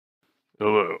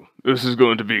Hello. This is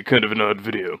going to be kind of an odd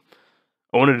video.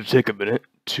 I wanted to take a minute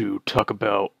to talk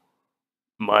about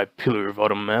my Pillar of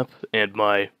Autumn map and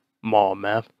my Maw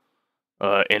map,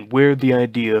 and where the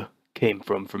idea came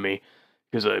from for me,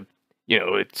 because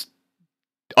it's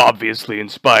obviously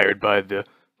inspired by the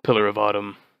Pillar of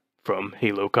Autumn from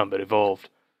Halo Combat Evolved,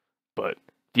 but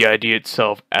the idea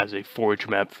itself as a Forge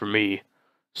map for me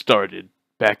started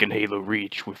back in Halo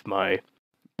Reach with my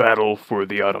Battle for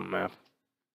the Autumn map.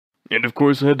 And of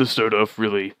course I had to start off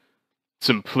really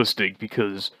simplistic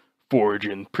because Forge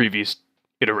in previous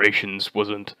iterations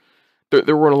wasn't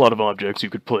there weren't a lot of objects you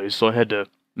could place, so I had to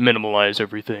minimalize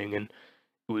everything, and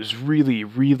it was really,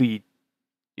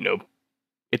 you know,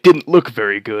 it didn't look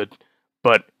very good,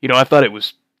 but I thought it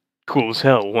was cool as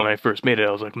hell when I first made it.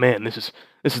 I was like, man, this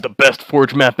is the best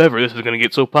Forge map ever. This is gonna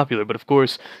get so popular, but of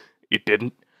course it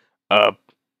didn't. Uh,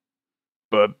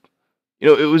 but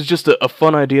it was just a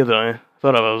fun idea that I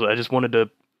thought of. I just wanted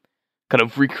to kind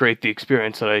of recreate the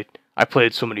experience that I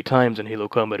played so many times in Halo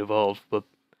Combat Evolved, but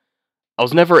I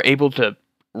was never able to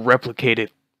replicate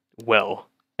it well.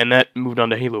 And that moved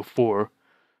on to Halo 4,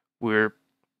 where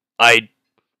I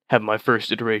have my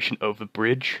first iteration of the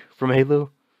bridge from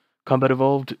Halo Combat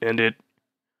Evolved, and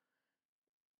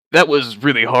that was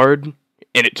really hard,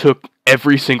 and it took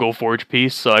every single forge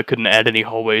piece, so I couldn't add any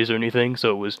hallways or anything, so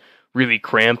it was really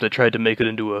cramped. I tried to make it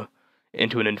into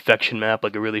an infection map,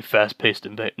 like a really fast-paced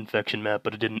infection map,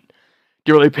 but it didn't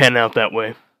really pan out that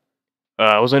way.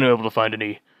 I wasn't able to find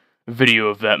any video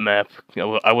of that map.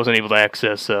 I wasn't able to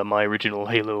access my original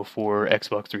Halo 4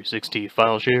 Xbox 360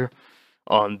 file share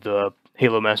on the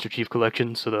Halo Master Chief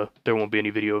Collection, so there won't be any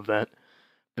video of that.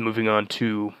 Then moving on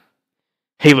to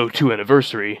Halo 2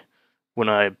 Anniversary, when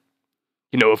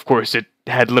of course it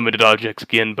had limited objects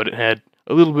again, but it had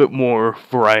a little bit more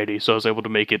variety, so I was able to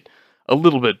make it a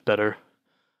little bit better.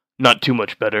 Not too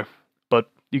much better, but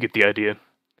you get the idea.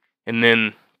 And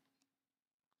then,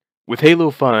 with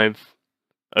Halo 5,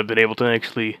 I've been able to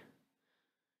actually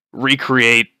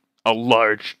recreate a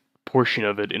large portion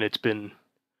of it, and it's been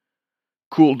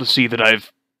cool to see that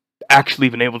I've actually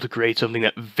been able to create something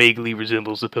that vaguely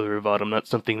resembles the Pillar of Autumn, not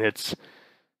something that's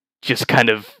just kind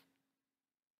of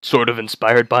sort of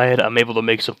inspired by it. I'm able to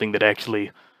make something that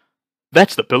actually,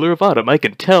 that's the Pillar of Autumn. I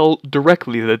can tell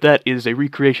directly that that is a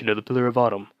recreation of the Pillar of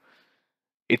Autumn.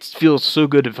 It feels so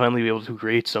good to finally be able to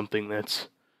create something that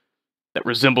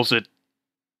resembles it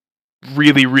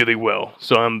really well.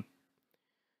 So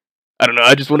I don't know,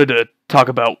 I just wanted to talk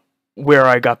about where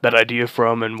I got that idea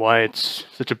from and why it's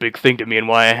such a big thing to me and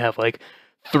why I have like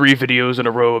 3 videos in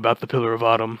a row about the Pillar of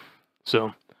Autumn.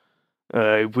 So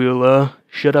I will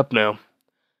shut up now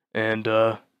and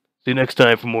see you next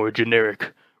time for more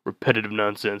generic, repetitive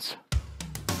nonsense.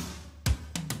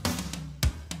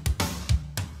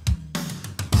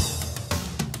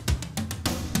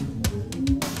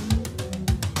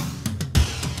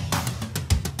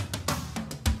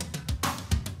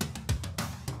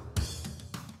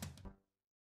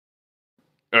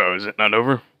 Oh, is it not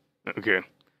over? Okay.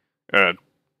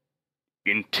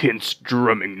 Intense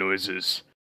drumming noises.